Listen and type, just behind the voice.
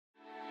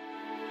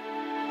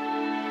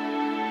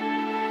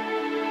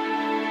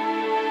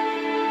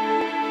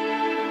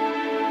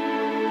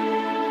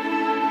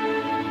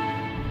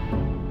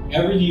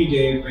every new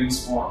day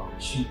brings more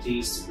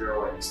opportunities to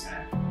grow and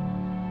expand.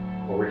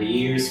 Over the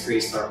years,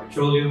 Greystar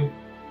Petroleum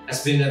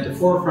has been at the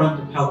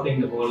forefront of helping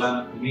the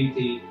Boholano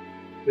community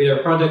with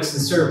our products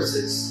and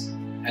services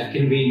at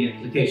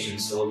convenient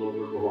locations all over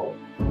Bohol.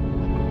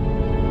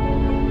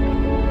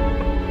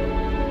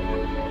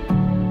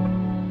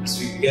 As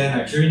we began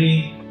our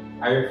journey,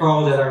 I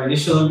recall that our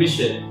initial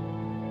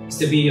ambition is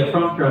to be a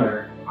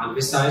front-runner on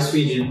Visayas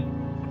region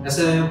as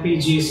an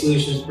LPG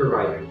solutions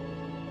provider.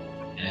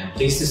 And I'm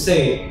pleased to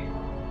say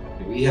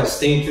that we have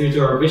stayed true to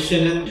our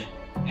vision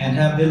and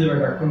have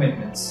delivered our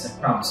commitments and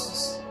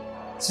promises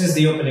since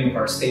the opening of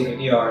our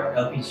state-of-the-art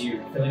LPG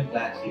refilling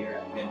plant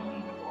here at Bien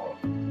Unido Bohol.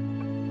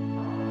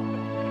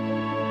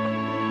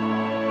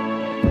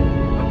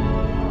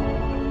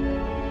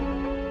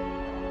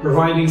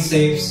 Providing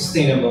safe,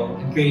 sustainable,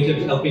 and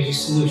creative LPG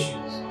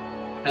solutions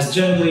has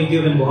generally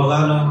given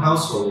Boholano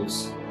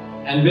households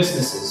and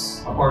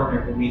businesses a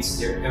partner who meets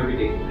their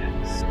everyday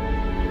demands.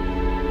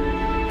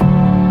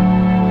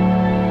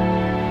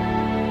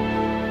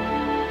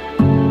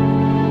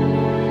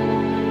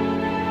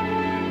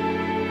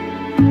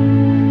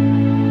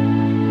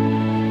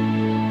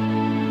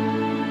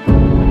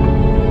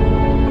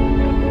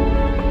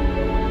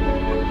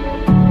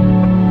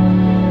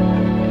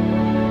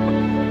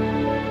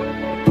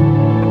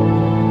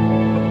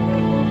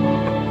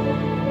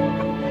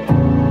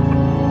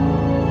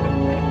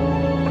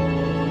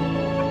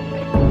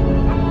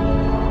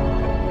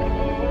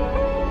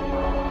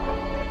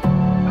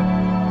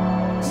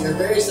 We are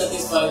very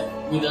satisfied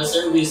with the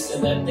service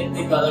and the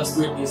technical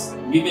expertise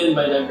given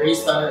by the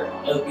Greystar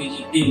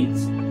LPG team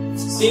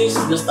since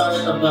the start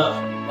of the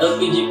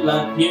LPG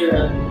plant here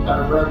at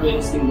our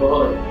province in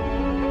Bohol.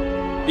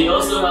 They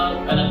also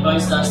help and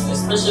advise us,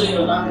 especially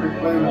on our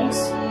requirements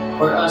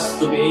for us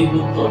to be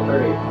able to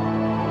operate.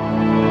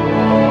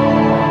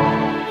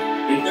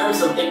 In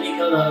terms of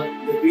technical help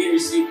that we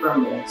receive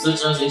from them,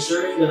 such as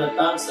ensuring that the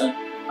tanks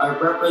are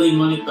properly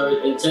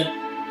monitored and checked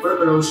for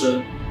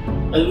corrosion,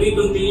 and we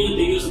continue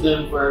to use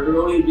them for our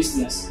growing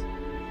business.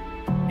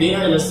 They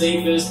are the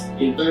safest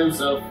in terms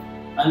of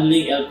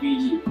handling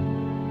LPG.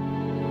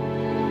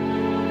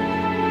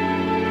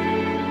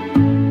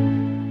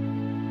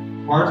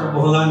 Part of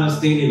Boholano's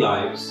daily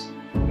lives,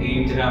 we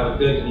aim to have a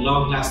good and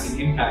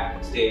long-lasting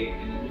impact today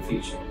and in the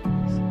future.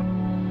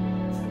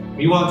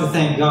 We want to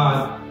thank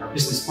God, our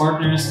business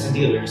partners and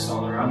dealers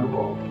all around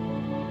Bohol,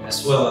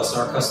 as well as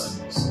our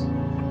customers.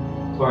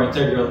 To our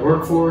integral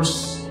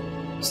workforce,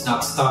 does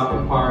not stop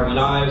empowering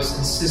lives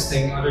and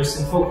assisting others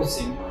in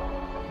focusing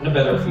on a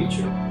better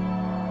future.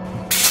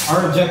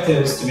 Our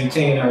objective is to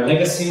maintain our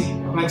legacy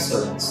of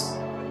excellence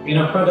in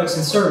our products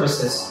and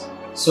services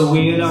so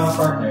we and our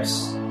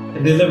partners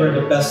can deliver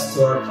the best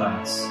to our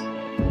clients.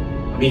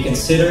 We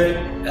consider it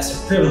as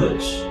a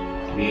privilege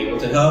to be able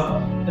to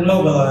help and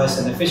mobilize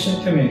an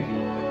efficient community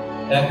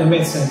that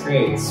commits and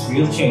creates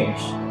real change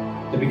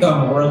to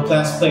become a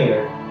world-class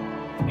player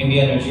in the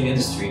energy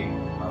industry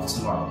of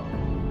tomorrow.